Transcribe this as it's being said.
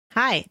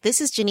Hi,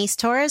 this is Janice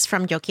Torres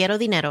from Yo Quiero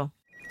Dinero.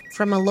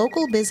 From a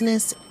local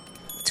business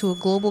to a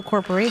global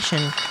corporation,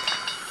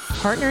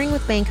 partnering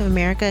with Bank of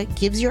America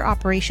gives your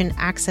operation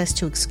access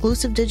to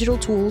exclusive digital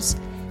tools,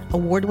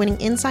 award-winning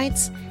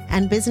insights,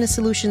 and business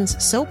solutions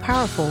so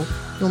powerful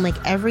you'll make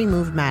every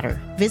move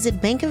matter.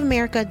 Visit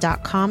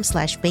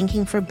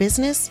bankofamerica.com/banking for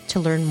business to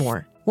learn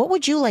more. What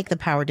would you like the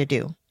power to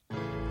do?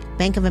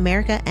 Bank of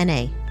America,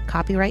 N.A.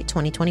 Copyright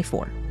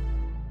 2024.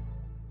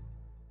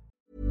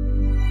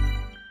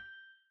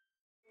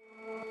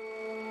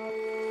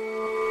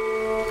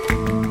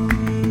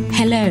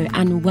 Hello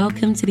and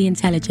welcome to The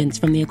Intelligence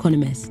from The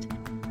Economist.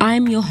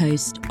 I'm your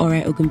host,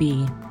 Ore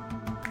Ogunbiyi.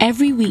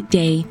 Every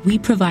weekday, we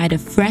provide a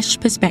fresh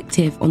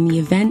perspective on the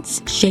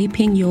events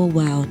shaping your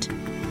world.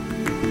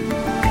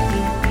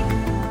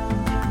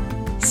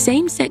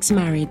 Same-sex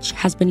marriage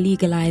has been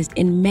legalized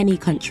in many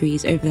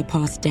countries over the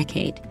past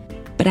decade.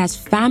 But as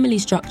family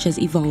structures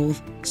evolve,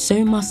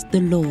 so must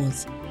the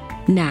laws.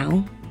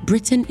 Now,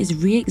 Britain is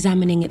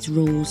re-examining its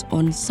rules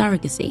on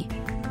surrogacy.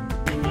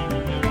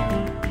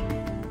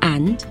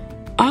 And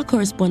our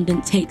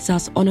correspondent takes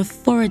us on a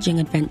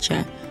foraging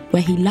adventure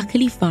where he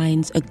luckily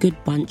finds a good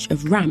bunch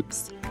of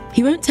ramps.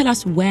 He won't tell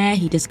us where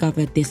he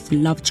discovered this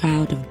love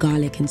child of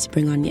garlic and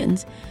spring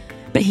onions,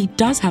 but he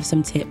does have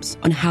some tips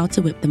on how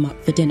to whip them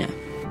up for dinner.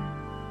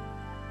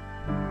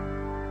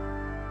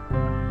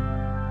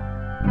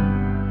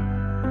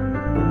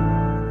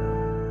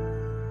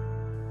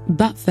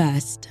 But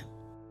first,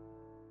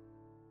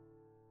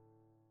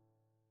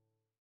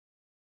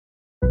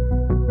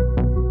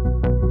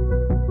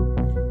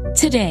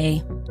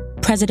 today,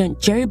 President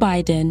Joe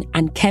Biden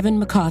and Kevin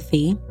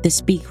McCarthy, the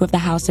Speaker of the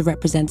House of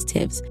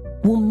Representatives,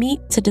 will meet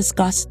to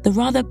discuss the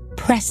rather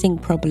pressing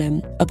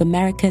problem of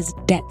America's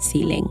debt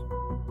ceiling.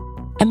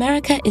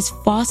 America is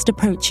fast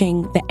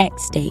approaching the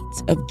X-date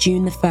of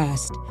June the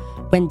 1st,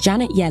 when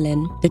Janet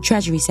Yellen, the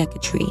Treasury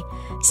Secretary,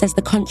 says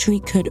the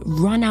country could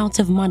run out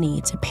of money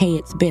to pay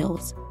its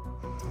bills.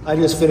 I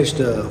just finished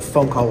a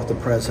phone call with the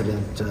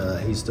president.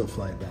 He's still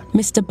flying back.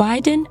 Mr.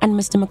 Biden and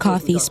Mr.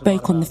 McCarthy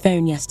spoke on the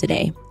phone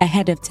yesterday,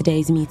 ahead of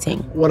today's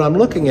meeting. What I'm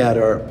looking at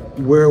are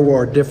where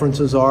our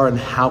differences are and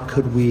how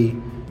could we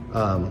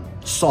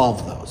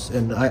solve those.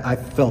 And I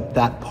felt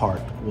that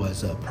part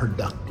was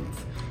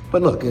productive.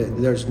 But look,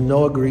 there's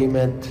no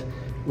agreement.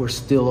 We're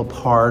still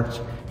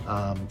apart.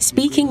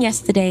 Speaking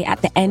yesterday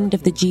at the end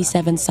of the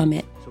G7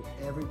 summit,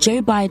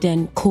 Joe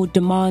Biden called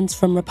demands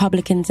from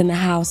Republicans in the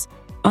House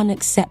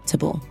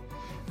unacceptable.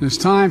 It's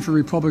time for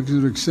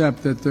Republicans to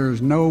accept that there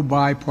is no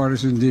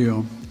bipartisan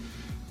deal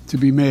to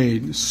be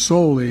made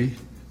solely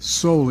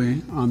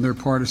on their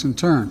partisan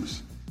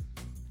terms.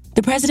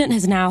 The president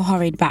has now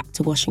hurried back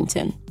to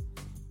Washington.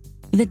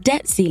 The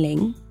debt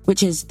ceiling,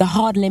 which is the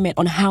hard limit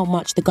on how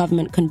much the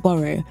government can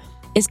borrow,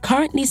 is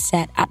currently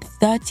set at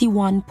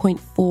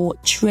 $31.4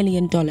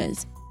 trillion,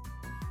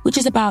 which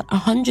is about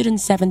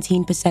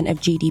 117% of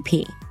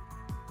GDP.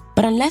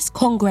 But unless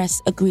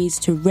Congress agrees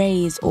to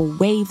raise or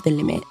waive the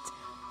limit,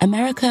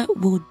 America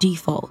will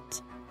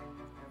default.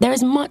 There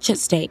is much at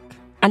stake,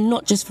 and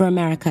not just for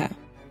America.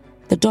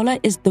 The dollar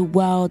is the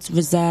world's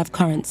reserve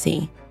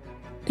currency.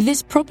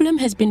 This problem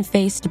has been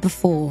faced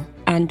before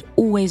and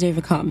always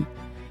overcome.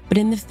 But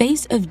in the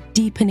face of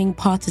deepening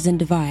partisan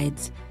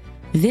divides,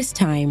 this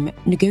time,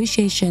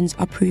 negotiations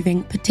are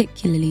proving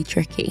particularly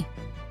tricky.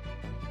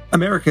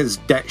 America's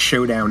debt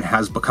showdown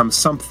has become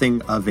something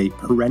of a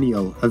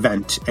perennial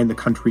event in the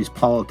country's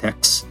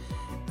politics.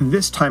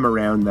 This time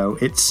around, though,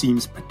 it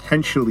seems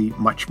potentially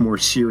much more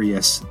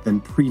serious than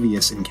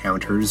previous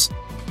encounters.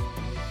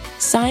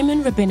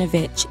 Simon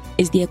Rabinovich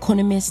is The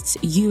Economist's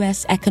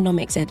U.S.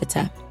 economics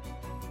editor.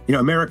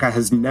 America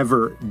has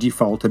never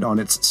defaulted on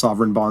its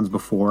sovereign bonds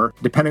before.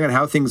 Depending on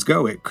how things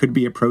go, it could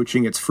be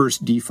approaching its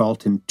first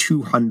default in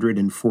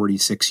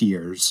 246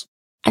 years.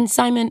 And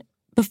Simon,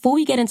 before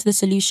we get into the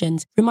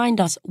solutions, remind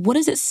us, what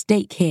is at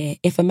stake here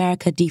if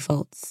America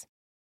defaults?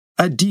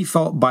 A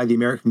default by the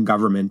American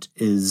government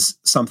is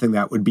something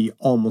that would be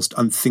almost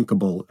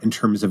unthinkable in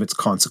terms of its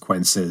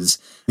consequences.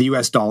 The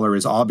US dollar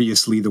is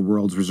obviously the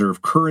world's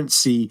reserve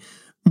currency.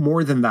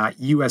 More than that,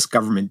 U.S.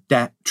 government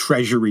debt,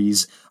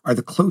 treasuries, are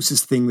the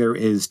closest thing there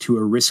is to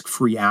a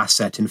risk-free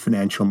asset in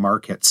financial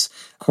markets.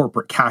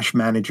 Corporate cash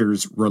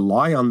managers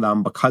rely on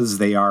them because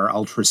they are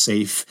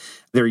ultra-safe.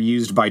 They're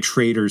used by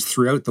traders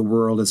throughout the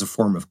world as a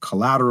form of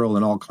collateral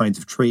in all kinds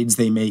of trades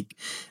they make.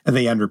 And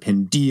they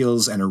underpin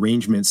deals and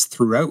arrangements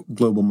throughout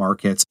global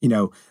markets.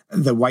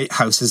 The White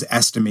House has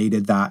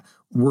estimated that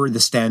were the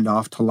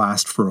standoff to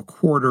last for a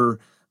quarter,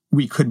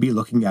 we could be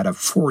looking at a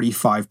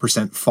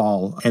 45%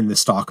 fall in the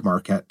stock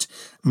market.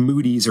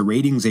 Moody's, a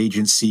ratings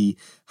agency,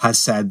 has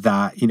said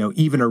that,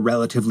 even a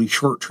relatively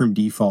short-term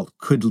default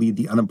could lead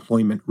the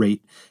unemployment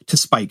rate to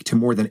spike to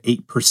more than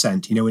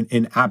 8%.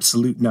 In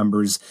absolute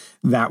numbers,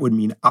 that would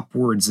mean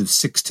upwards of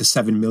 6 to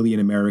 7 million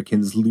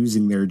Americans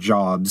losing their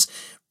jobs.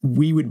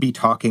 We would be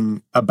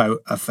talking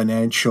about a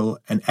financial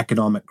and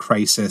economic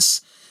crisis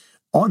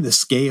on the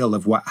scale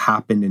of what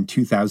happened in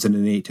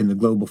 2008 in the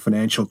global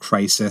financial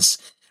crisis.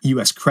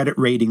 U.S. credit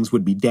ratings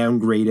would be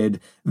downgraded.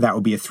 That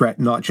would be a threat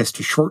not just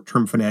to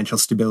short-term financial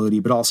stability,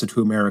 but also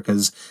to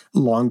America's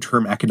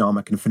long-term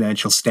economic and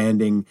financial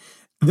standing.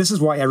 This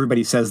is why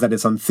everybody says that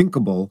it's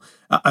unthinkable.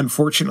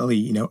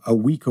 Unfortunately, a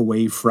week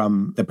away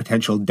from the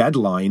potential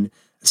deadline,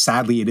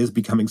 sadly, it is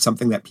becoming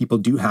something that people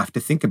do have to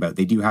think about.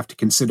 They do have to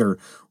consider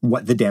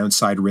what the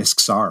downside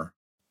risks are.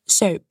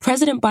 So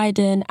President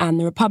Biden and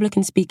the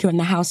Republican Speaker in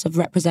the House of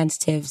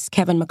Representatives,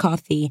 Kevin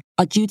McCarthy,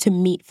 are due to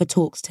meet for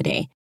talks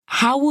today.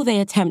 How will they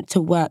attempt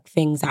to work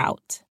things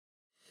out?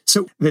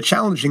 So the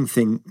challenging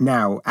thing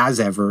now, as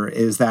ever,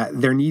 is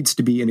that there needs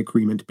to be an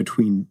agreement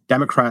between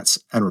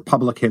Democrats and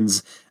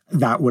Republicans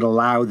that would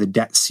allow the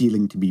debt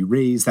ceiling to be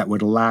raised, that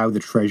would allow the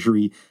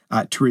Treasury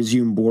to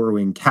resume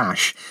borrowing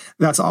cash.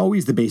 That's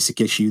always the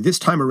basic issue. This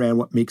time around,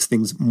 what makes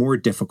things more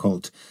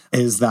difficult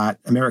is that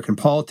American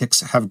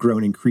politics have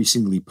grown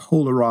increasingly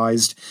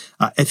polarized.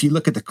 If you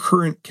look at the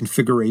current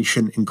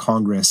configuration in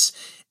Congress,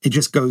 it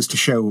just goes to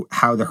show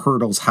how the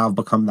hurdles have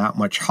become that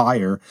much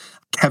higher.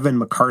 Kevin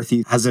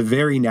McCarthy has a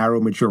very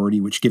narrow majority,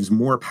 which gives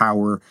more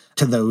power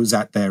to those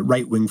at the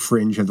right-wing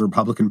fringe of the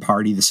Republican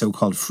Party, the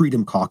so-called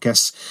Freedom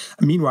Caucus.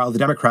 Meanwhile, the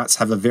Democrats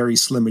have a very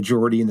slim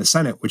majority in the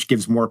Senate, which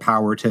gives more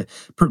power to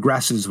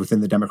progressives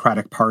within the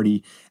Democratic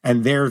Party.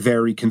 And they're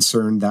very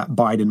concerned that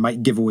Biden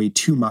might give away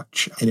too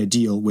much in a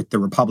deal with the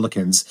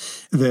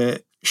Republicans.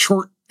 The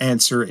short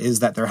answer is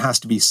that there has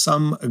to be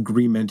some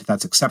agreement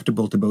that's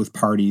acceptable to both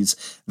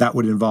parties that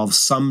would involve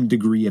some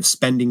degree of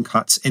spending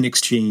cuts in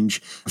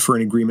exchange for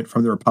an agreement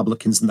from the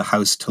Republicans in the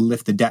House to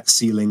lift the debt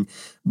ceiling.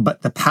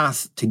 But the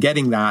path to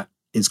getting that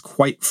is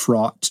quite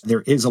fraught.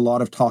 There is a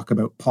lot of talk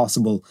about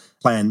possible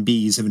plan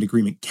Bs if an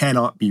agreement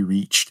cannot be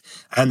reached.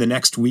 And the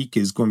next week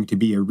is going to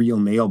be a real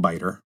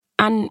nail-biter.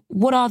 And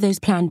what are those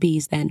plan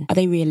Bs then? Are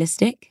they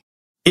realistic?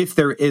 If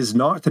there is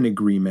not an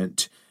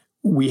agreement,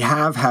 we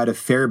have had a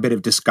fair bit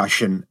of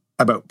discussion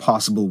about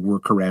possible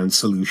workaround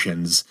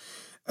solutions.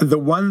 The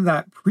one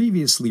that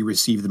previously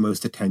received the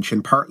most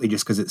attention, partly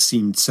just because it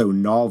seemed so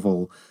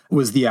novel,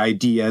 was the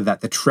idea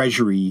that the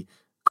Treasury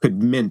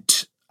could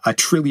mint a $1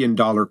 trillion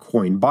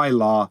coin. By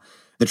law,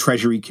 the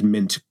Treasury can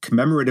mint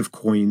commemorative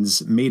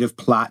coins made of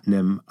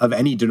platinum of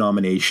any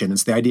denomination. And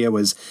so the idea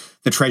was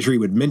the Treasury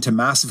would mint a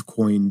massive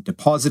coin,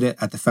 deposit it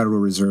at the Federal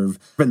Reserve,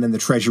 and then the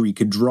Treasury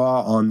could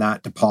draw on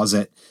that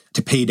deposit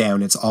to pay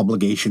down its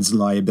obligations and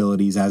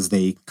liabilities as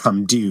they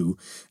come due.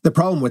 The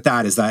problem with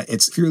that is that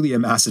it's clearly a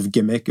massive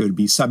gimmick. It would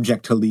be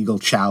subject to legal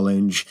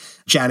challenge.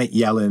 Janet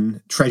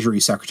Yellen, Treasury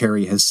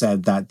Secretary, has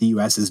said that the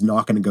U.S. is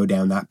not going to go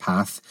down that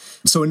path.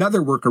 So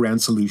another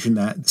workaround solution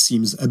that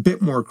seems a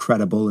bit more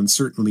credible and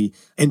certainly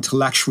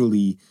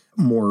intellectually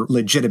more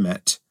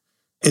legitimate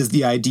is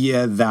the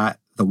idea that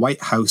the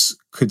White House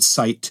could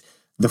cite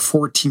the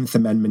 14th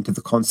Amendment of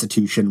the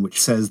Constitution,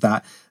 which says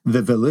that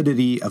the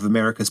validity of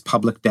America's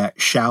public debt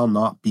shall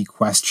not be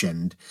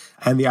questioned.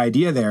 And the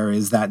idea there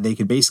is that they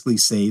could basically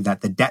say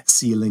that the debt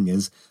ceiling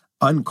is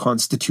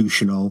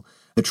unconstitutional.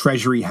 The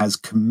Treasury has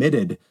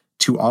committed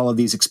to all of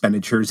these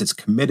expenditures. It's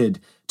committed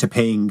to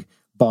paying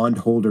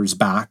bondholders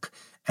back.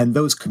 And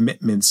those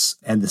commitments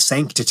and the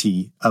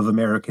sanctity of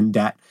American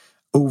debt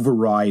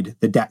override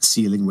the debt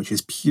ceiling, which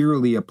is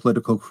purely a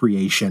political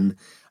creation.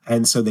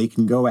 And so they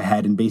can go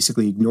ahead and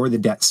basically ignore the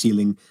debt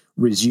ceiling,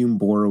 resume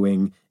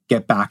borrowing,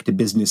 get back to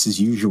business as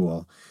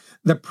usual.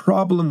 The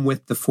problem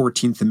with the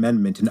 14th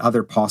Amendment and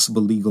other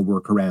possible legal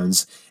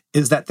workarounds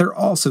is that they're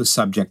also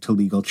subject to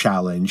legal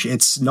challenge.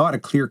 It's not a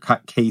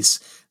clear-cut case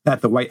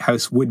that the White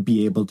House would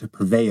be able to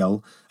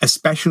prevail,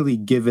 especially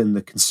given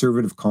the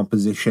conservative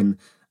composition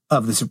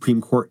of the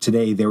Supreme Court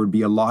today. There would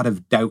be a lot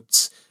of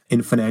doubts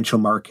in financial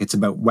markets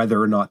about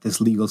whether or not this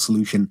legal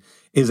solution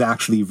is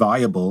actually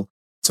viable.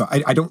 So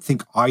I don't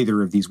think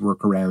either of these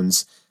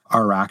workarounds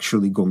are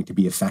actually going to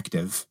be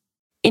effective.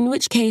 In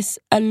which case,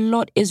 a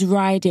lot is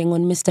riding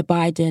on Mr.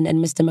 Biden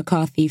and Mr.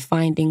 McCarthy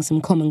finding some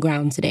common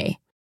ground today.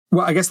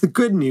 Well, I guess the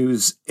good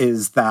news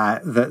is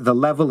that the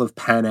level of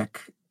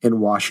panic in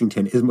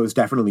Washington is most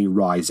definitely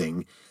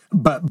rising.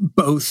 But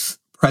both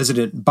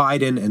President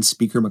Biden and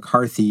Speaker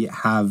McCarthy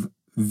have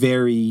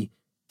very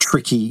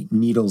tricky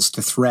needles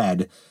to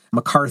thread.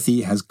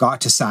 McCarthy has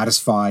got to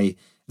satisfy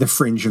the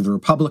fringe of the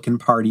Republican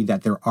Party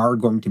that there are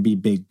going to be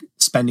big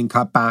spending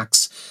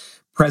cutbacks.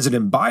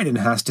 President Biden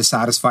has to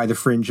satisfy the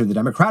fringe of the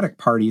Democratic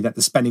Party that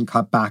the spending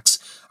cutbacks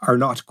are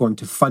not going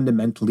to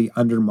fundamentally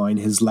undermine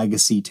his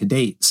legacy to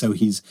date. So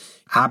he's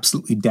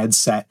absolutely dead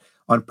set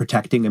on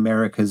protecting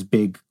America's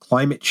big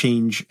climate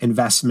change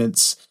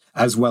investments,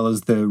 as well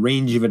as the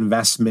range of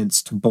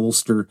investments to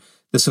bolster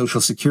the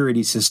Social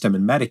Security system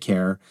and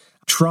Medicare.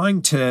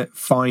 Trying to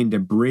find a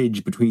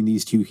bridge between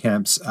these two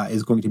camps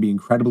is going to be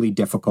incredibly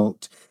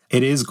difficult.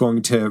 It is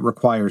going to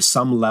require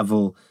some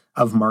level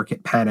of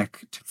market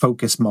panic to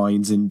focus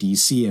minds in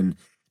D.C. and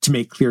to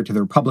make clear to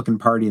the Republican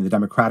Party and the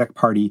Democratic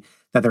Party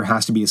that there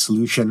has to be a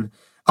solution.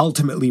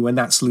 Ultimately, when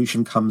that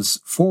solution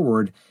comes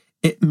forward,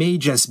 it may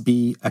just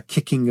be a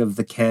kicking of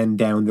the can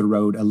down the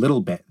road a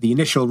little bit. The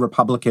initial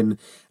Republican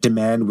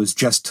demand was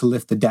just to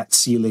lift the debt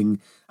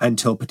ceiling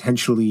until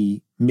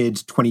potentially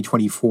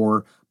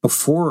mid-2024,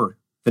 before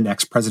the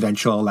next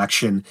presidential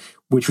election,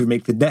 which would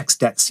make the next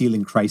debt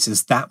ceiling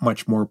crisis that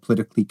much more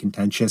politically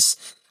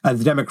contentious.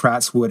 The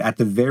Democrats would, at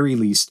the very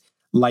least,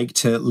 like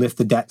to lift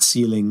the debt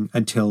ceiling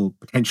until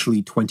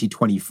potentially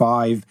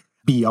 2025,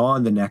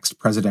 beyond the next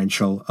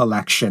presidential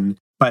election.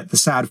 But the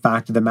sad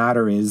fact of the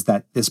matter is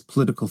that this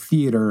political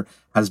theater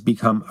has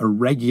become a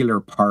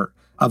regular part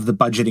of the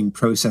budgeting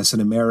process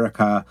in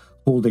America,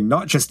 holding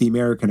not just the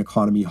American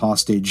economy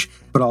hostage,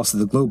 but also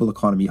the global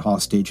economy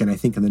hostage. And I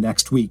think in the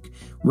next week,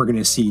 we're going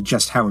to see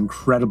just how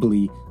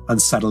incredibly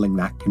unsettling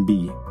that can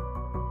be.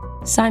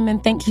 Simon,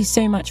 thank you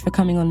so much for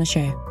coming on the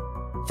show.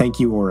 Thank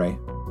you, Ore.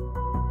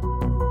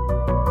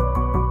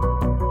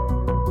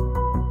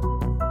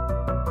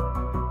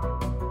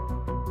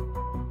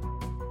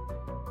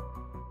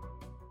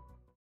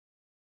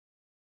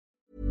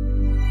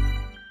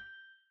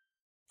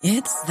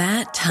 It's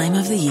that time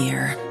of the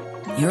year.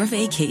 Your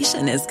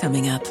vacation is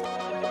coming up.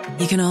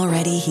 You can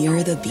already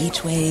hear the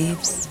beach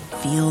waves,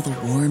 feel the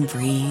warm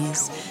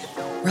breeze,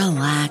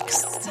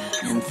 relax,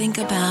 and think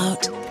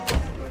about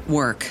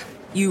work.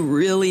 You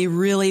really,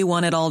 really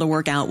want it all to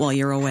work out while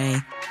you're away.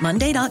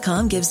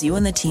 Monday.com gives you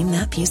and the team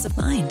that peace of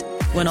mind.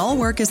 When all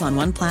work is on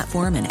one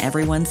platform and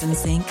everyone's in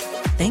sync,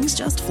 things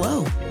just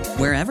flow.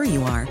 Wherever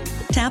you are,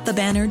 tap the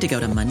banner to go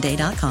to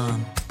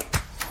Monday.com.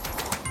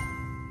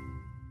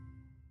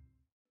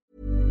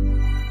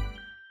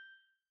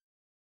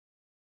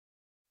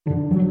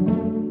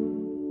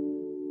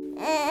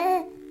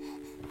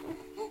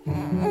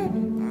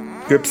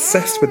 You're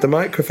obsessed with the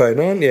microphone,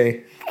 aren't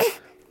you?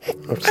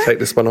 I'll just take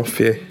this one off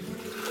for you.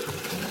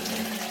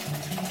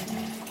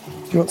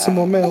 You want some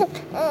more milk?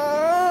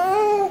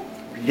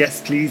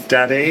 Yes, please,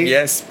 Daddy.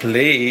 Yes,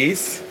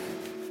 please.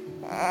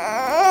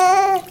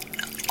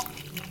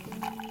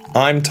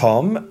 I'm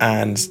Tom,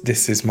 and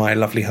this is my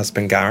lovely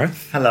husband,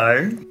 Gareth.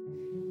 Hello.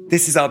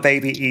 This is our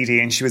baby, Edie,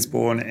 and she was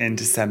born in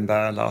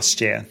December last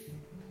year.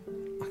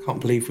 I can't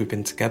believe we've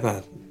been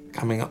together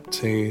coming up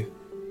to...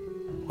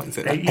 What is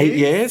it? 8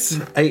 years?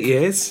 8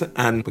 years,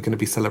 and we're going to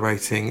be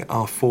celebrating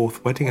our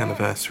 4th wedding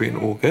anniversary in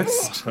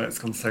August. Oh, it's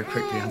gone so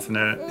quickly, hasn't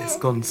it? It's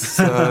gone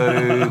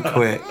so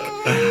quick,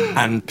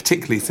 and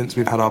particularly since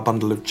we've had our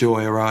bundle of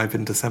joy arrive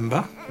in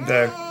December.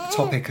 The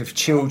topic of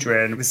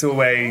children was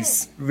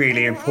always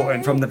really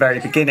important from the very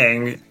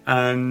beginning,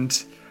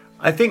 and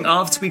I think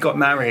after we got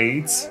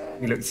married,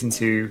 we looked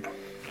into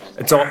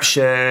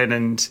adoption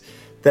and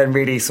then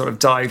really sort of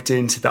dived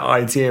into the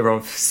idea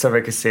of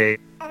surrogacy.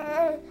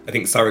 I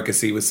think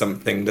surrogacy was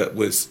something that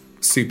was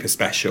super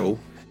special.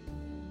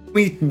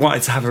 We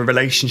wanted to have a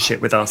relationship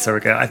with our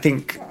surrogate. I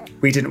think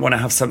we didn't want to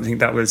have something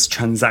that was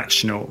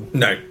transactional.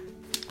 No.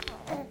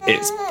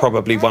 It's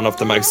probably one of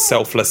the most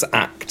selfless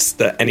acts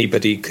that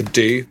anybody could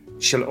do.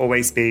 She'll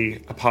always be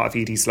a part of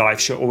Edie's life.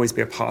 She'll always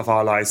be a part of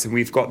our lives. And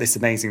we've got this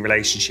amazing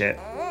relationship.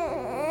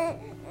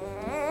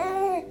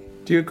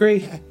 Do you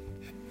agree?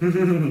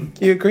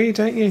 You agree,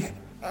 don't you?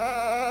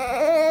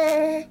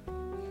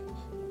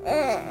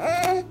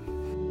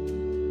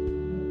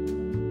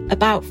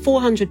 About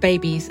 400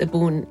 babies are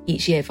born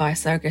each year via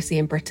surrogacy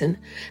in Britain,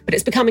 but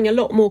it's becoming a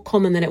lot more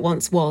common than it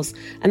once was,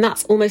 and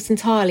that's almost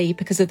entirely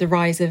because of the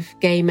rise of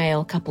gay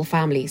male couple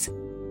families.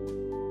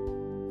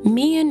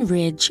 Mian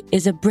Ridge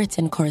is a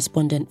Britain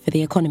correspondent for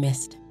The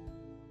Economist.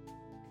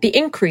 The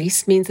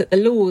increase means that the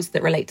laws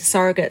that relate to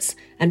surrogates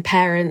and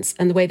parents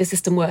and the way the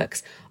system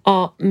works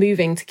are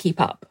moving to keep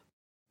up.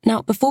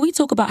 Now, before we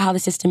talk about how the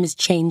system is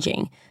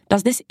changing,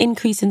 does this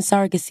increase in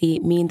surrogacy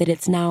mean that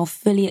it's now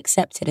fully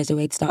accepted as a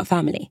way to start a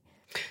family?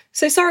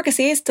 So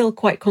surrogacy is still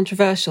quite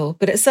controversial,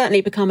 but it's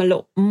certainly become a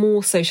lot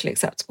more socially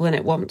acceptable than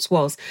it once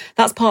was.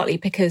 That's partly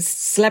because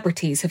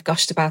celebrities have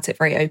gushed about it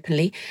very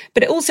openly,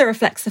 but it also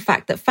reflects the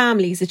fact that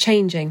families are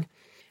changing.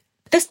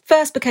 This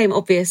first became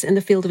obvious in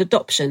the field of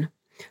adoption.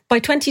 By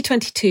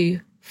 2022,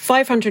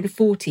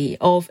 540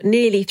 of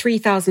nearly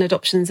 3,000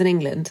 adoptions in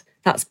England,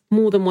 that's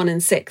more than 1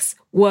 in 6,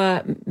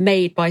 were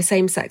made by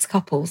same-sex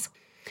couples.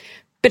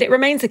 But it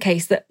remains the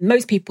case that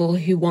most people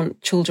who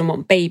want children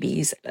want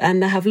babies,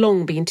 and there have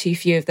long been too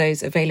few of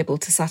those available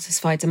to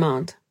satisfy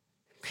demand.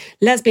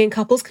 Lesbian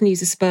couples can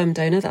use a sperm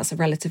donor, that's a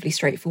relatively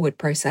straightforward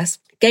process.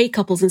 Gay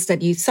couples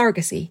instead use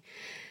surrogacy.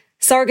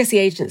 Surrogacy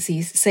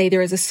agencies say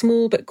there is a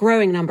small but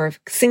growing number of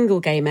single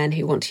gay men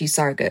who want to use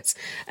surrogates,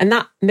 and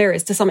that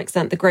mirrors to some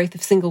extent the growth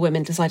of single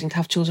women deciding to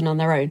have children on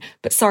their own,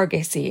 but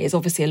surrogacy is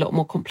obviously a lot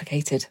more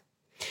complicated.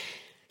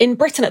 In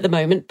Britain at the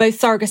moment,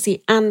 both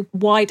surrogacy and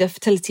wider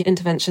fertility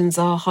interventions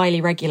are highly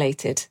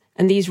regulated,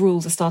 and these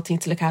rules are starting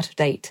to look out of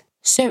date.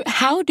 So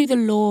how do the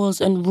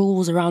laws and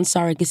rules around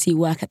surrogacy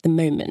work at the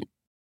moment?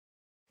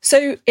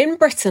 So in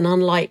Britain,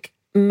 unlike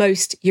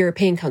most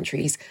European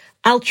countries,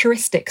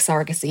 altruistic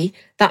surrogacy,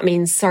 that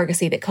means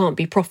surrogacy that can't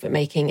be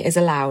profit-making, is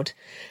allowed.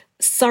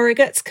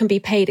 Surrogates can be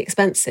paid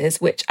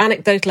expenses, which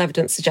anecdotal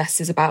evidence suggests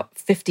is about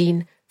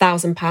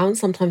 £15,000,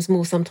 sometimes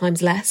more,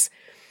 sometimes less.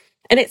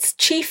 And it's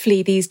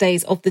chiefly these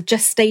days of the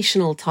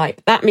gestational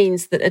type. That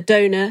means that a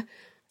donor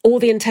or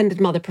the intended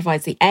mother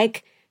provides the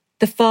egg,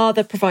 the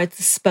father provides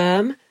the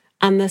sperm,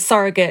 and the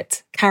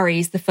surrogate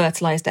carries the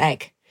fertilised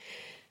egg.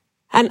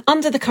 And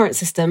under the current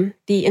system,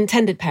 the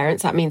intended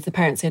parents, that means the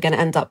parents who are going to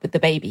end up with the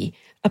baby,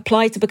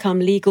 apply to become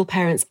legal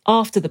parents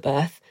after the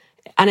birth,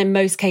 and in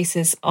most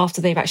cases,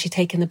 after they've actually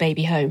taken the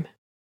baby home.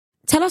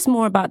 Tell us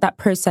more about that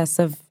process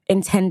of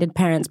intended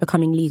parents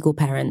becoming legal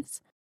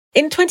parents.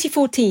 In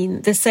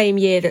 2014, the same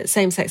year that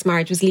same-sex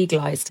marriage was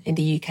legalised in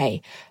the UK,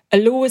 a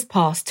law was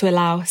passed to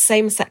allow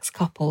same-sex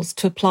couples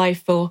to apply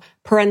for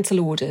parental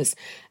orders.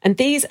 And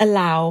these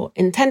allow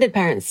intended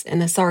parents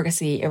in a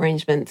surrogacy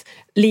arrangement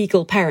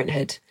legal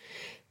parenthood.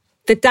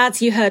 The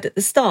dads you heard at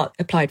the start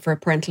applied for a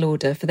parental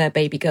order for their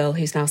baby girl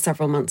who's now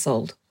several months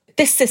old.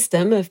 This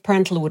system of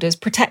parental orders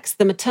protects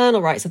the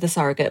maternal rights of the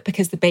surrogate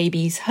because the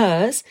baby's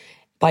hers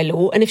by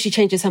law, and if she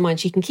changes her mind,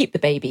 she can keep the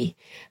baby.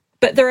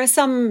 But there are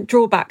some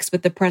drawbacks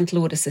with the parental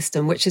order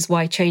system, which is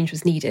why change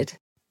was needed.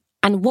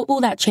 And what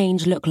will that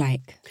change look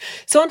like?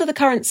 So under the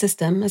current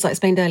system, as I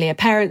explained earlier,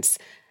 parents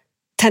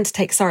tend to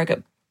take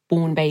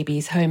surrogate-born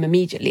babies home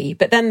immediately,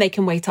 but then they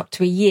can wait up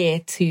to a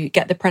year to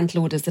get the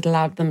parental orders that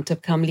allowed them to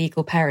become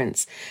legal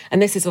parents.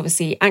 And this is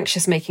obviously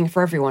anxious-making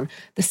for everyone.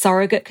 The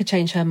surrogate could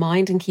change her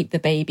mind and keep the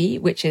baby,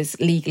 which is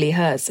legally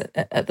hers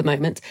at the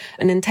moment.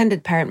 An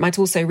intended parent might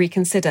also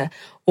reconsider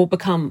or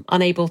become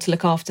unable to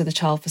look after the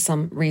child for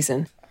some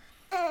reason.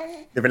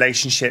 The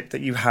relationship that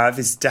you have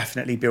is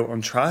definitely built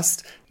on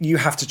trust. You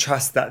have to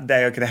trust that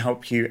they are going to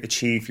help you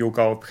achieve your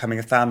goal of becoming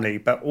a family,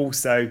 but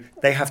also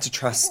they have to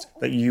trust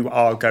that you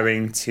are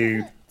going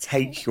to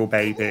take your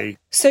baby.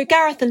 So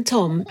Gareth and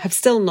Tom have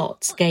still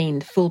not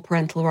gained full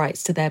parental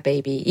rights to their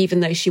baby, even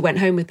though she went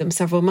home with them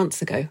several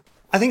months ago.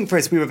 I think for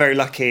us, we were very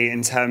lucky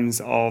in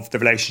terms of the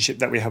relationship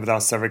that we had with our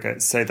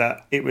surrogates, so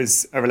that it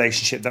was a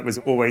relationship that was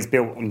always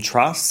built on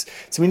trust.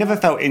 So we never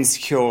felt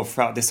insecure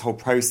throughout this whole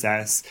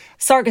process.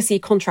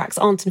 Surrogacy contracts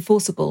aren't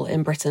enforceable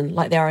in Britain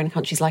like they are in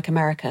countries like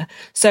America.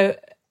 So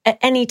at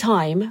any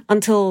time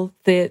until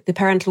the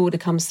parental order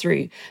comes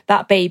through,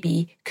 that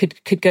baby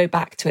could go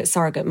back to its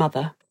surrogate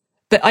mother.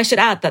 But I should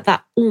add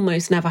that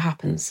almost never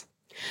happens.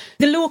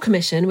 The Law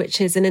Commission, which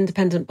is an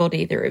independent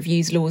body that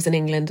reviews laws in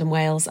England and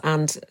Wales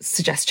and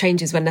suggests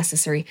changes when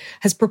necessary,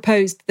 has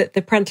proposed that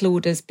the parental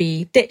orders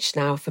be ditched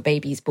now for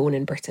babies born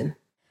in Britain.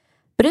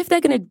 But if they're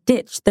going to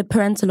ditch the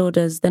parental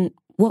orders, then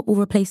what will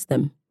replace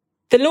them?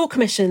 The Law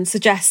Commission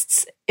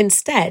suggests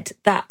instead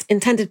that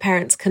intended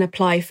parents can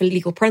apply for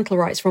legal parental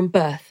rights from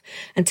birth.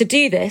 And to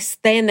do this,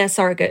 they and their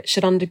surrogate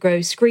should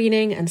undergo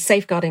screening and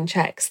safeguarding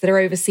checks that are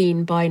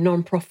overseen by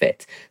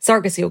non-profit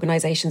surrogacy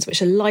organisations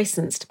which are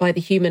licensed by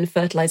the Human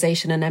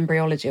Fertilisation and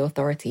Embryology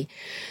Authority.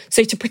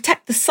 So to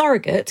protect the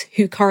surrogate,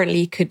 who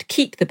currently could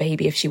keep the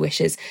baby if she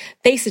wishes,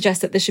 they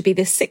suggest that there should be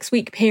this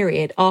 6-week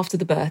period after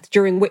the birth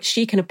during which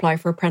she can apply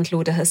for a parental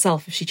order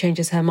herself if she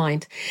changes her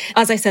mind.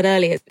 As I said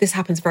earlier, this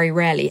happens very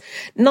rarely.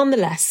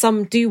 Nonetheless,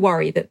 some do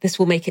worry that this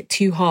will make it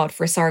too hard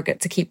for a surrogate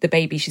to keep the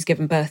baby she's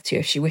given birth to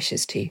if she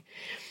wishes to.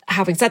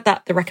 Having said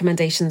that, the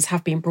recommendations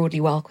have been broadly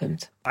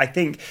welcomed. I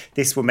think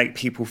this will make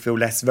people feel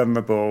less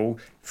vulnerable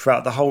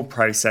throughout the whole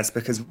process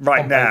because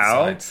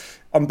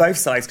on both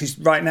sides, because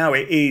right now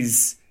it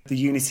is the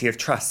unity of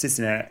trust,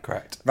 isn't it?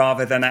 Correct.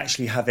 Rather than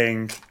actually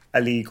having a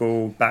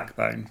legal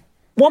backbone.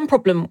 One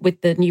problem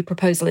with the new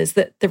proposal is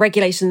that the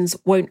regulations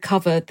won't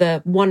cover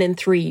the 1 in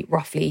 3,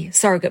 roughly,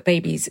 surrogate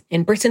babies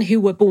in Britain who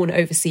were born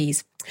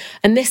overseas.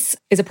 And this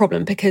is a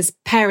problem because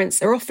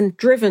parents are often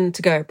driven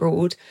to go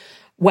abroad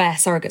where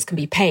surrogates can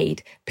be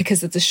paid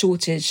because of the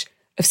shortage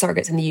of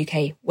surrogates in the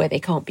UK where they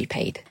can't be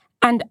paid.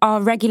 And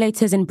are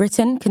regulators in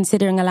Britain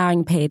considering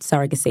allowing paid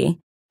surrogacy?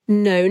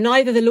 No,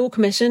 neither the Law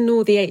Commission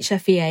nor the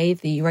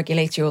HFEA, the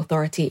regulatory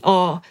authority,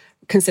 are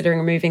considering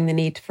removing the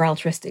need for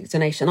altruistic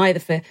donation, either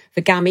for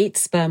gametes,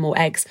 sperm or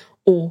eggs,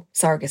 or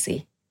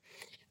surrogacy.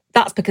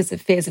 That's because of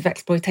fears of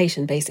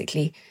exploitation,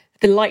 basically.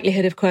 The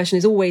likelihood of coercion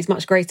is always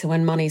much greater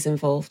when money's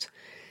involved.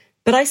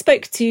 But I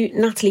spoke to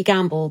Natalie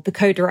Gamble, the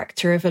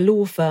co-director of a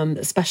law firm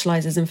that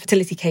specialises in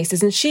fertility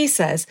cases, and she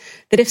says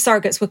that if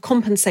surrogates were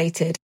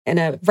compensated in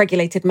a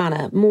regulated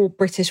manner, more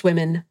British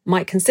women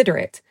might consider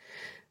it.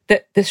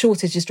 That the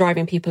shortage is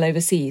driving people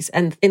overseas,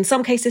 and in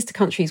some cases to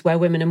countries where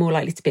women are more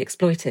likely to be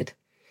exploited.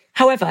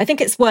 However, I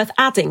think it's worth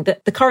adding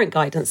that the current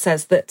guidance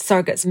says that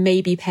surrogates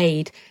may be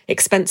paid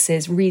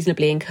expenses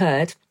reasonably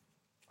incurred,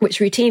 which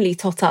routinely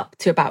tot up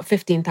to about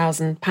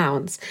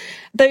 £15,000.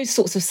 Those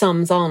sorts of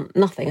sums aren't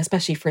nothing,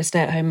 especially for a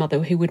stay-at-home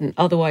mother who wouldn't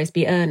otherwise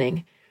be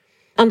earning.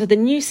 Under the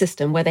new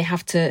system, where they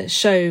have to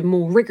show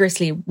more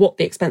rigorously what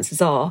the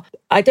expenses are,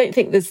 I don't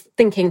think there's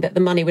thinking that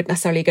the money would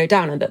necessarily go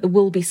down and that there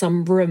will be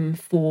some room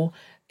for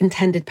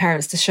intended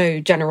parents to show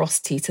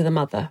generosity to the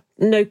mother.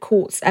 No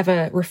courts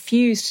ever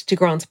refused to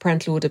grant a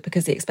parental order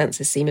because the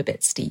expenses seem a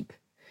bit steep,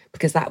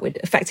 because that would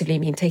effectively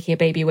mean taking a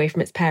baby away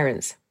from its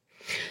parents.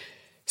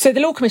 So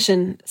the Law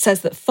Commission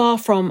says that far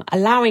from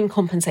allowing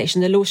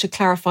compensation, the law should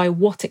clarify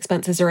what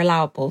expenses are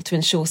allowable to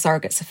ensure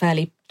surrogates are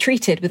fairly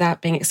treated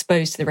without being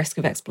exposed to the risk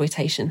of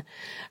exploitation.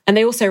 And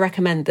they also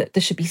recommend that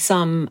there should be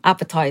some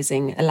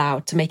advertising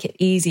allowed to make it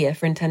easier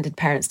for intended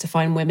parents to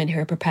find women who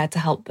are prepared to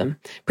help them.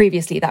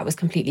 Previously, that was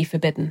completely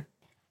forbidden.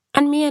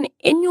 And Mian,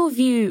 in your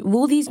view,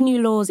 will these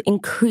new laws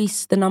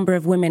increase the number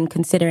of women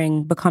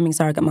considering becoming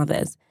surrogate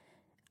mothers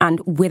and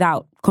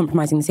without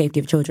compromising the safety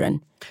of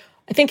children?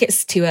 I think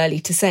it's too early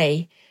to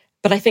say,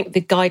 but I think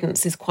the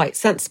guidance is quite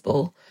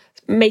sensible,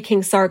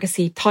 making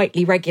surrogacy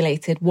tightly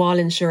regulated while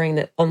ensuring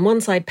that on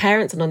one side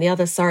parents and on the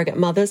other surrogate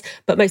mothers,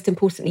 but most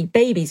importantly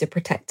babies are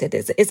protected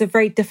is a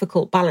very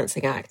difficult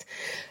balancing act.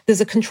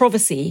 There's a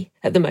controversy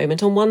at the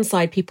moment. On one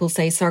side, people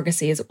say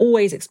surrogacy is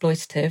always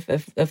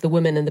exploitative of the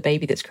woman and the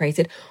baby that's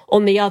created.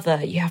 On the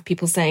other, you have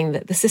people saying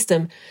that the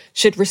system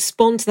should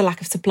respond to the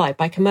lack of supply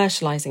by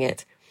commercialising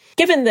it.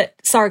 Given that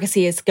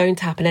surrogacy is going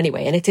to happen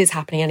anyway, and it is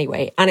happening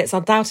anyway, and it's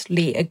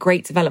undoubtedly a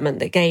great development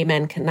that gay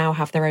men can now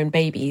have their own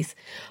babies,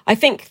 I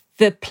think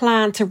the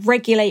plan to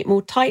regulate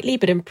more tightly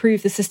but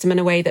improve the system in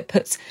a way that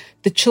puts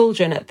the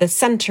children at the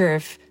centre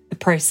of the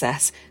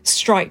process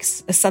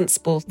strikes a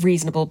sensible,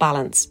 reasonable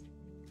balance.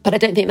 But I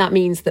don't think that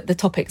means that the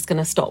topic's going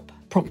to stop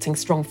prompting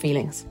strong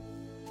feelings.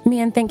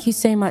 Mian, thank you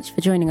so much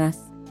for joining us.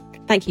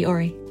 Thank you,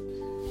 Ori.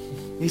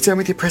 You done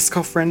with your press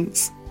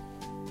conference?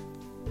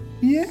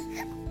 Yeah.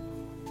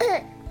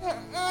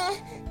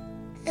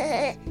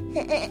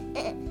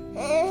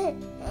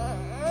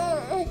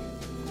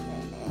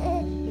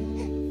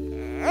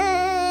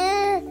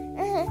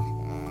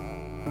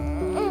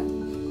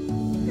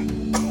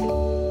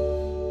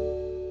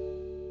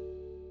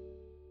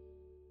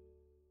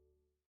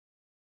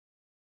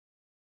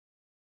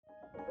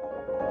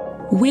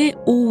 We're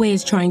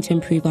always trying to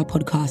improve our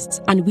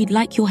podcasts, and we'd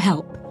like your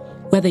help.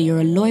 Whether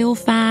you're a loyal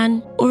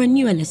fan or a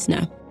newer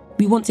listener,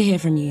 we want to hear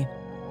from you.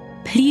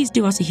 Please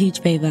do us a huge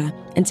favour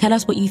and tell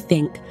us what you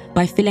think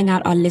by filling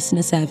out our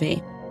listener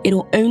survey.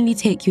 It'll only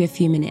take you a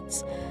few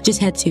minutes. Just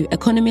head to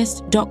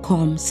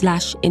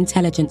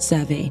economist.com/intelligence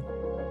survey.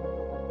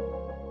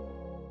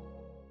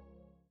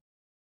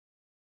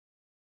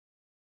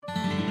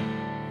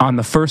 On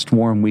the first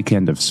warm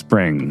weekend of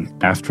spring,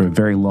 after a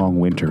very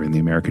long winter in the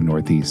American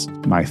Northeast,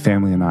 my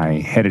family and I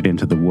headed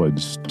into the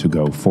woods to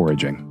go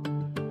foraging.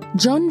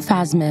 John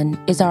Fasman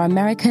is our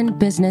American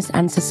business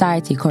and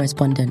society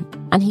correspondent,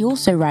 and he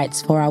also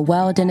writes for our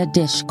World in a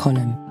Dish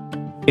column.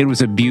 It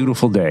was a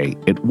beautiful day.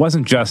 It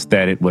wasn't just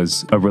that it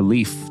was a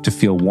relief to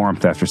feel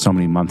warmth after so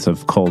many months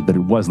of cold, but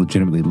it was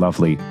legitimately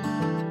lovely.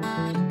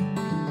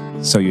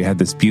 So you had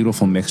this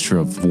beautiful mixture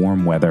of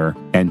warm weather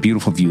and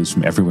beautiful views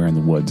from everywhere in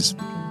the woods.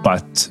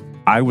 But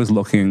I was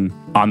looking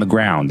on the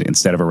ground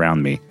instead of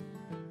around me.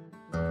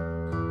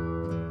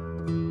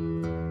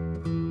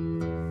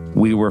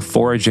 We were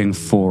foraging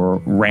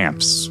for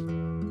ramps,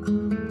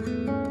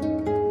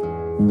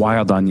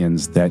 wild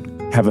onions that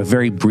have a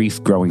very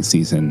brief growing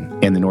season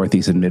in the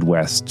Northeast and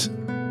Midwest.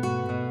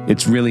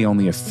 It's really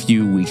only a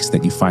few weeks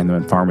that you find them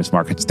in farmers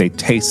markets. They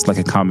taste like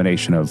a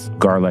combination of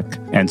garlic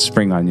and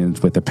spring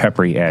onions with a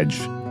peppery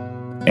edge.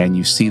 And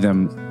you see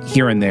them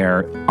here and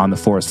there on the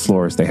forest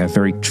floors. They have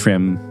very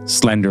trim,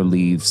 slender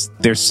leaves.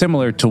 They're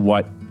similar to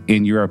what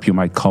in Europe you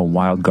might call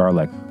wild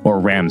garlic or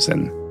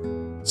ramson.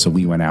 So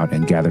we went out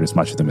and gathered as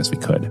much of them as we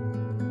could.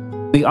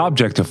 The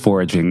object of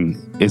foraging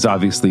is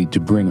obviously to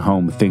bring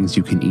home things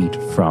you can eat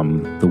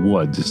from the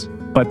woods.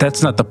 But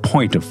that's not the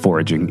point of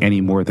foraging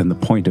any more than the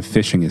point of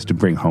fishing is to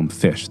bring home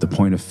fish. The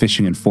point of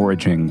fishing and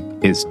foraging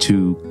is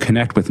to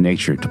connect with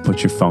nature, to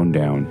put your phone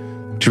down,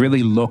 to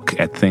really look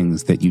at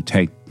things that you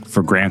take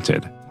for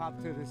granted.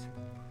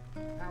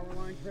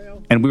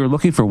 And we were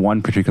looking for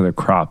one particular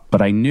crop,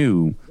 but I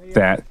knew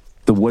that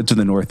the woods of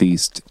the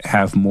Northeast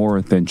have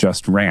more than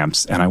just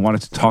ramps, and I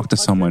wanted to talk to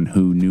someone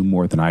who knew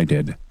more than I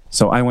did.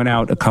 So I went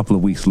out a couple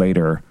of weeks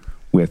later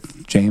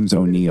with James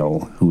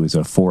O'Neill, who is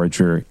a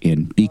forager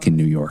in Beacon,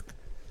 New York.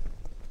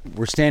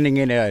 We're standing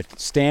in a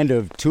stand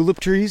of tulip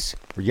trees,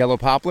 or yellow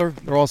poplar,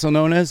 they're also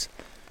known as.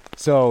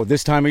 So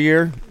this time of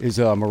year is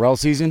morel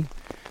season.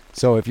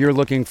 So if you're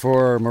looking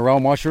for morel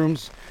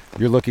mushrooms,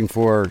 you're looking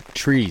for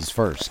trees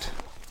first.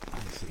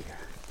 Let me see here.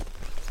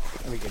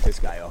 Let me get this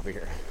guy over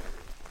here.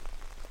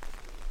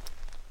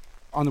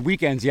 On the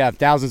weekends, you have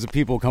thousands of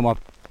people come up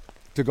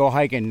to go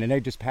hiking, and they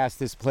just pass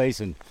this place,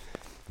 and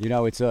you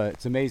know it's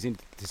amazing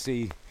to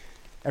see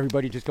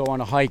everybody just go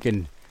on a hike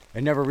and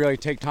never really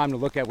take time to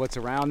look at what's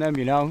around them.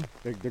 You know,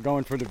 they're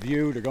going for the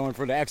view, they're going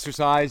for the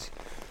exercise,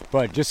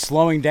 but just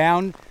slowing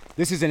down.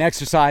 This is an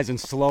exercise in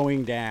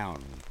slowing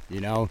down, you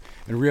know,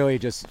 and really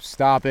just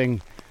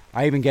stopping.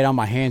 I even get on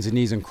my hands and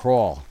knees and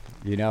crawl,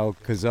 you know,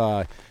 because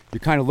you're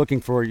kind of looking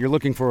for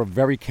a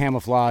very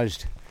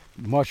camouflaged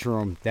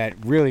mushroom that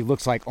really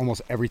looks like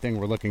almost everything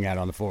we're looking at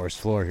on the forest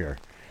floor here.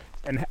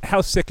 And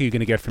how sick are you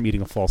going to get from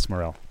eating a false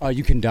morel?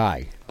 You can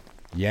die.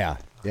 Yeah.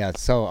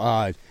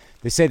 So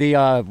they say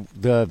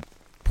the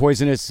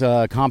poisonous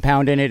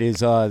compound in it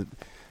is one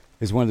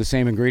of the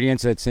same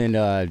ingredients that's in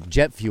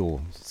jet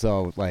fuel.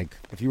 So, like,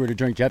 if you were to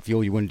drink jet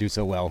fuel, you wouldn't do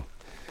so well.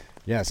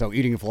 Yeah. So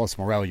eating a false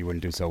morel, you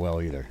wouldn't do so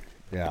well either.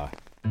 Yeah.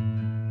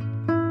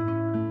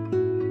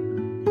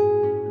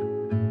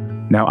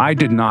 Now, I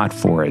did not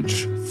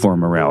forage for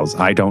morels.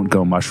 I don't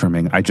go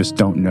mushrooming. I just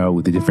don't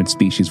know the different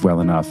species well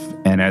enough.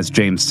 And as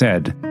James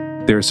said,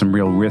 there are some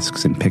real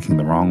risks in picking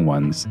the wrong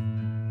ones.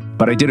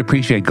 But I did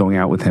appreciate going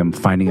out with him,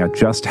 finding out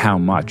just how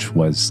much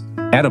was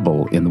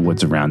edible in the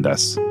woods around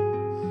us.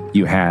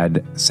 You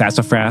had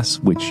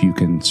sassafras, which you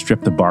can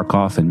strip the bark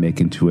off and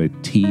make into a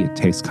tea. It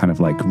tastes kind of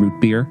like root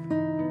beer.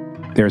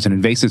 There's an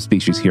invasive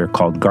species here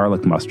called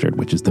garlic mustard,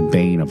 which is the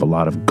bane of a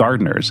lot of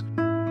gardeners.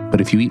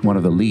 But if you eat one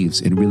of the leaves,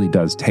 it really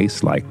does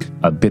taste like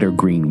a bitter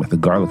green with a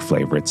garlic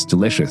flavor. It's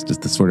delicious. It's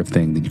the sort of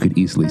thing that you could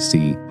easily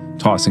see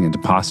tossing into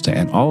pasta.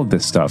 And all of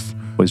this stuff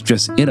was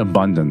just in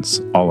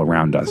abundance all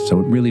around us. So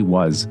it really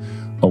was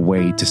a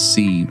way to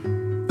see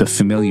the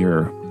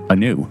familiar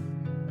anew.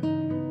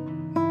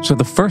 So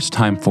the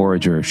first-time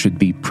forager should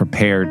be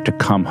prepared to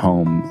come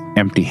home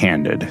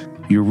empty-handed.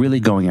 You're really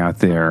going out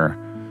there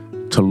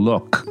to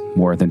look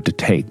more than to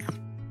take.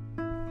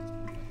 So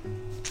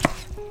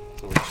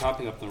we're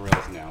chopping up the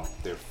morels now.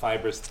 They're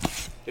fibrous.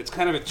 It's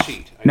kind of a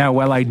cheat. Now,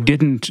 while I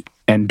didn't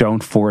and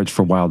don't forage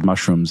for wild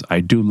mushrooms,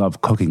 I do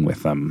love cooking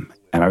with them.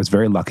 And I was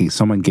very lucky.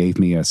 Someone gave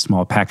me a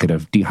small packet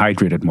of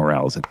dehydrated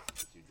morels.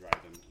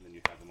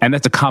 And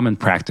that's a common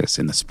practice.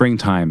 In the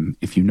springtime,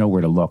 if you know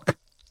where to look,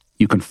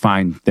 you can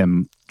find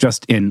them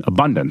just in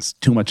abundance,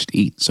 too much to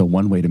eat. So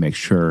one way to make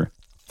sure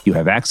you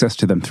have access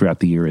to them throughout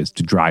the year is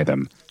to dry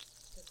them.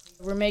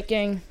 We're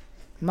making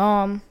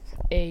Mom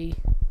a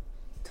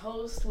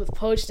toast with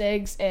poached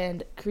eggs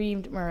and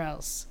creamed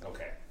morels.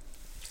 Okay.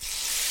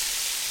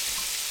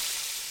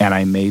 And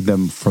I made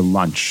them for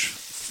lunch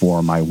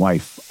for my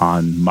wife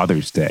on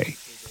Mother's Day.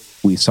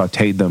 We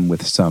sautéed them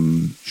with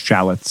some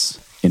shallots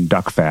in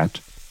duck fat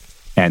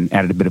and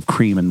added a bit of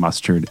cream and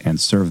mustard and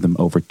served them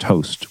over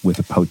toast with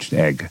a poached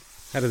egg.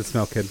 How did it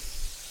smell, kid?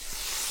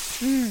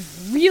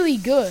 Really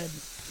good.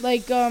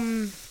 Like,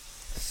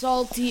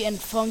 salty and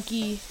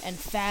funky and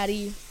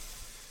fatty.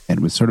 And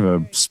it was sort of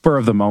a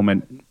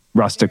spur-of-the-moment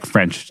rustic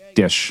French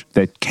dish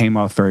that came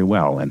off very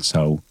well. And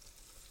so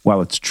while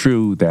it's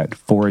true that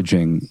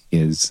foraging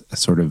is a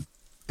sort of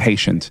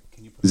patient,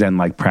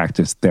 Zen-like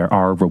practice, there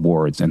are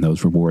rewards, and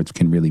those rewards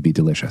can really be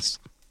delicious.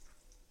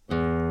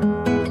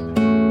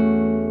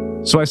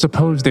 So I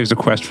suppose there's a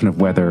question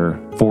of whether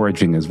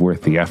foraging is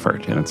worth the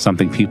effort, and it's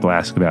something people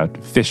ask about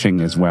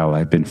fishing as well.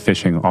 I've been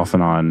fishing off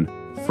and on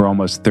for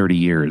almost 30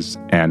 years,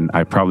 and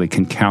I probably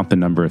can count the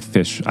number of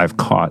fish I've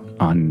caught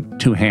on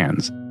two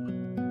hands.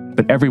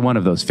 But every one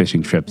of those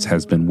fishing trips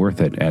has been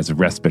worth it as a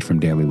respite from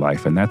daily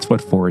life, and that's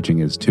what foraging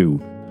is too.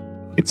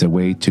 It's a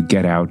way to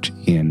get out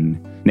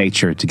in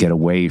nature, to get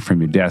away from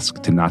your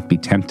desk, to not be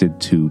tempted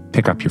to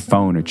pick up your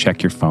phone or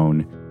check your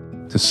phone,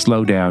 to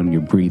slow down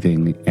your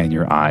breathing and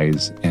your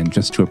eyes, and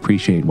just to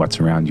appreciate what's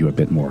around you a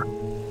bit more.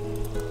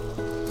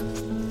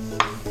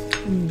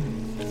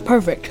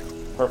 Perfect.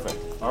 Perfect.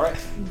 All right.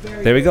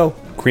 There we go.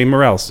 Cream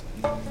morels.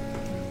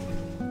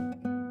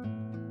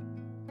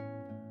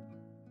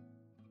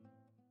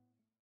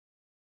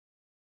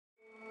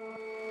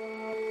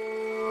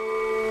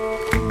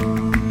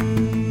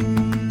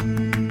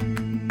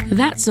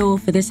 That's all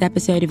for this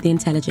episode of The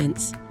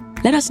Intelligence.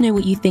 Let us know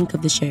what you think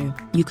of the show.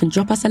 You can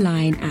drop us a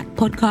line at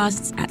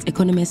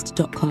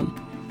podcasts@economist.com.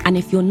 And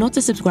if you're not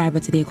a subscriber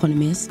to The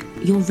Economist,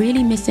 you're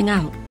really missing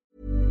out.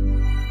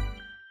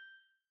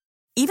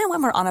 Even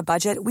when we're on a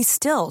budget, we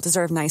still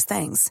deserve nice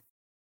things.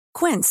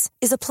 Quince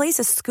is a place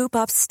to scoop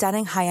up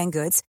stunning high-end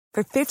goods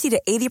for 50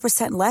 to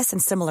 80% less than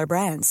similar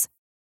brands.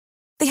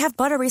 They have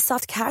buttery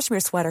soft cashmere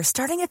sweaters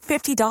starting at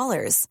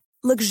 $50,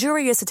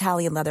 luxurious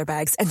Italian leather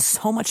bags, and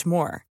so much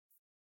more.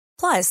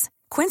 Plus,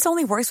 Quince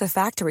only works with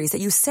factories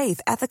that use safe,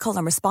 ethical,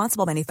 and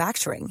responsible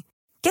manufacturing.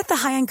 Get the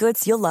high-end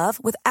goods you'll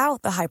love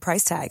without the high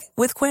price tag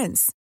with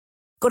Quince.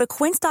 Go to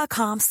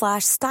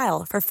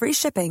quince.com/style for free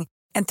shipping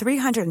and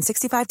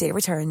 365-day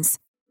returns.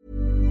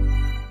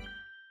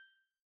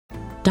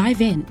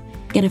 Dive in.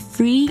 Get a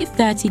free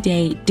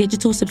 30-day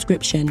digital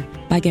subscription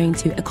by going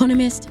to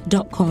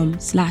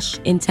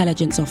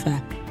economist.com/intelligence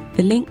offer.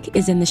 The link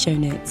is in the show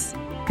notes.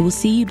 We will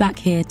see you back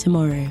here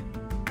tomorrow.